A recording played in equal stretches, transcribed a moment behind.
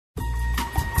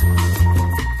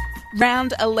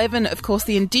Round 11, of course,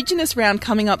 the Indigenous round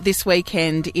coming up this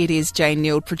weekend. It is Jane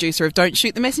Neild, producer of Don't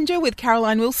Shoot the Messenger, with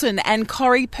Caroline Wilson and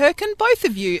Corrie Perkin. Both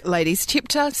of you ladies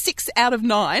tipped 6 out of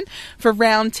 9 for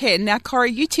round 10. Now,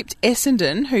 Corrie, you tipped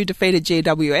Essendon, who defeated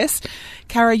GWS.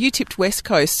 Cara, you tipped West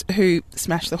Coast, who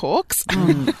smashed the Hawks.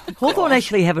 Hawthorn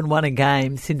actually haven't won a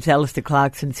game since Alistair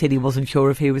Clarkson said he wasn't sure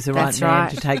if he was the right man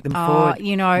to take them forward.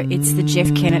 You know, it's the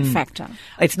Jeff Kennett factor.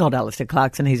 It's not Alistair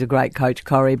Clarkson. He's a great coach,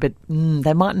 Corrie, but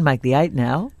they mightn't make the 8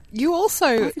 now. You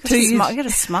also... You've got a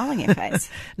smile on your face.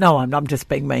 No, I'm just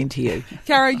being mean to you.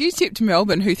 Cara, you tipped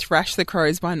Melbourne, who thrashed the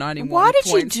Crows by 91 Why did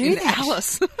points you do in that?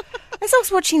 Alice. As I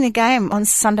was watching the game on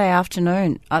Sunday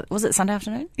afternoon, was it Sunday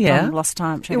afternoon? Yeah. Lost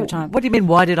time, track of time. What do you mean,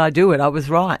 why did I do it? I was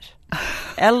right.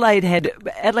 Adelaide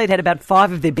had about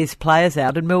 5 of their best players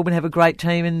out, and Melbourne have a great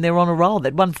team and they're on a roll.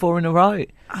 They'd won 4 in a row.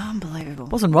 Unbelievable.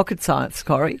 Wasn't rocket science,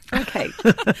 Corrie. Okay.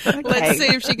 Let's see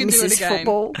if she can do it Mrs. again.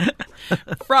 Football.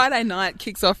 Friday night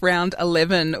kicks off round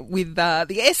 11 with the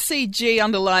SCG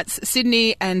underlights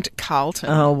Sydney and Carlton.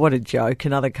 Oh, what a joke.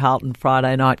 Another Carlton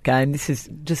Friday night game. This is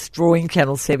destroying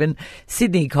Channel 7.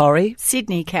 Sydney, Corrie.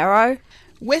 Sydney, Caro.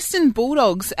 Western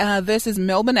Bulldogs versus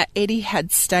Melbourne at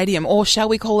Etihad Stadium, or shall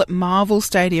we call it Marvel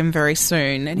Stadium very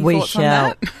soon? Any thoughts on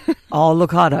that? Oh,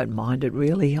 look, I don't mind it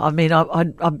really. I mean,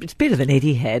 it's better than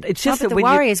Etihad. It's just but that the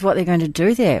worry is what they're going to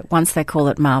do there once they call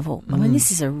it Marvel. I mean, this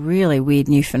is a really weird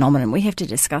new phenomenon. We have to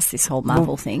discuss this whole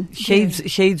Marvel thing.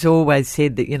 Sheeds always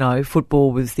said that, you know, the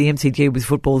MCG was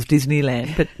football's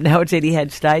Disneyland, but now it's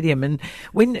Etihad Stadium. And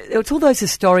when it's all those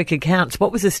historic accounts,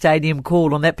 what was the stadium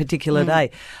called on that particular day?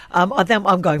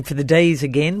 I'm going for the D's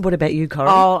again. What about you, Corrie?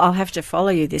 Oh, I'll have to follow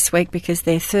you this week because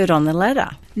they're third on the ladder.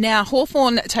 Now,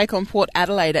 Hawthorn take on Port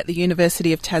Adelaide at the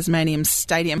University of Tasmania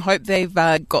Stadium. Hope they've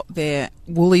got their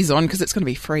woolies on because it's going to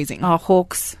be freezing. Oh,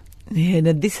 Hawks. Yeah,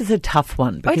 now this is a tough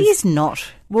one. It is not.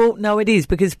 Well, no, it is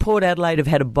because Port Adelaide have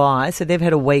had a bye, so they've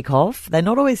had a week off. They're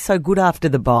not always so good after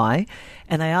the bye,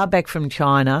 and they are back from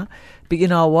China. But you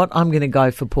know what? I'm going to go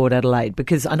for Port Adelaide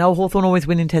because I know Hawthorn always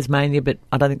win in Tasmania, but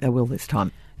I don't think they will this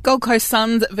time. Gold Coast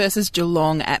Suns versus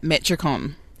Geelong at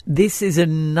Metricon. This is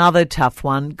another tough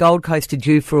one. Gold Coast are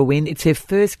due for a win. It's their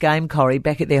first game, Corrie,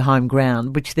 back at their home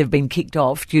ground, which they've been kicked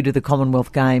off due to the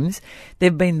Commonwealth Games.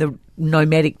 They've been the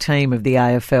nomadic team of the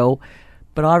AFL,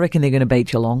 but I reckon they're going to beat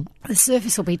Geelong. The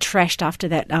surface will be trashed after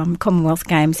that Commonwealth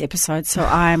Games episode, so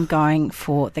I am going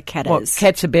for the Catters. What,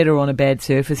 cats are better on a bad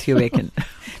surface, you reckon?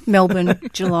 Melbourne,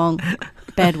 Geelong,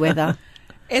 bad weather,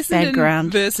 Essendon bad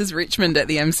ground. versus Richmond at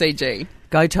the MCG.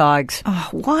 Go Tigers. Oh,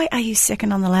 why are you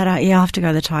second on the ladder? Yeah, I have to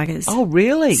go the Tigers. Oh,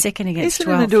 really? Second against Essendon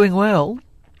 12. are doing well.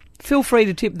 Feel free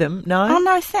to tip them. No? Oh,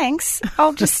 no, thanks.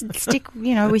 I'll just stick,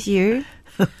 with you.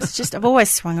 It's just, I've always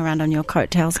swung around on your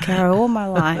coattails, Caro, all my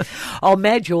life. Oh,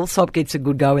 Madge Allsop gets a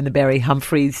good go in the Barry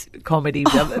Humphries comedy.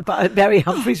 Barry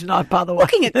Humphries night, by the way.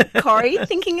 Looking at Corrie,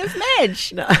 thinking of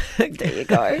Madge. No. There you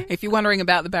go. If you're wondering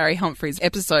about the Barry Humphries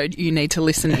episode, you need to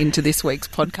listen into this week's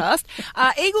podcast.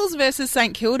 Eagles versus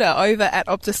St Kilda over at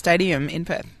Optus Stadium in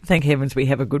Perth. Thank heavens we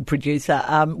have a good producer.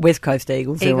 West Coast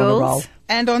Eagles, they're on a roll.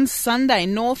 And on Sunday,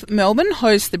 North Melbourne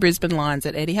hosts the Brisbane Lions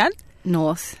at Etihad.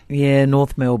 North. Yeah,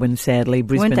 North Melbourne, sadly.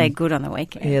 Brisbane. Weren't they good on the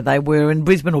weekend? Yeah, they were. And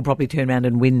Brisbane will probably turn around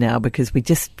and win now because we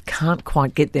just can't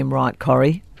quite get them right,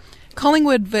 Corrie.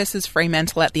 Collingwood versus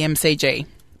Fremantle at the MCG.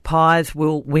 Pies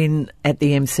will win at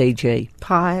the MCG.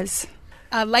 Pies.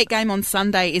 Late game on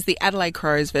Sunday is the Adelaide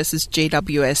Crows versus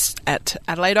GWS at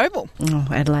Adelaide Oval. Oh,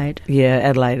 Adelaide. Yeah,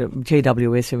 Adelaide.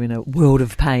 GWS are in a world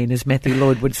of pain, as Matthew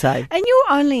Lloyd would say. And you're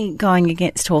only going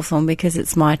against Hawthorn because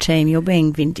it's my team. You're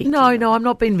being vindictive. No, I'm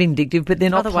not being vindictive, but they're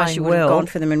not Otherwise playing you would well. have gone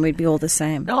for them and we'd be all the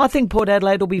same. No, I think Port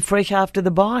Adelaide will be fresh after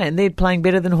the bye, and they're playing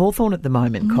better than Hawthorn at the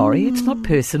moment, Corrie. It's not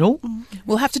personal.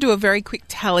 We'll have to do a very quick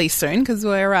tally soon because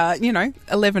we're,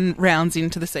 11 rounds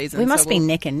into the season. We must be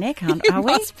neck and neck, are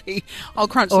we? Must be. I'll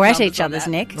crunch Or the at numbers each on other's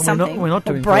that. neck. We're Something. not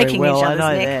doing or breaking very well, each other's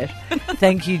I know neck. that.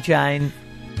 Thank you, Jane.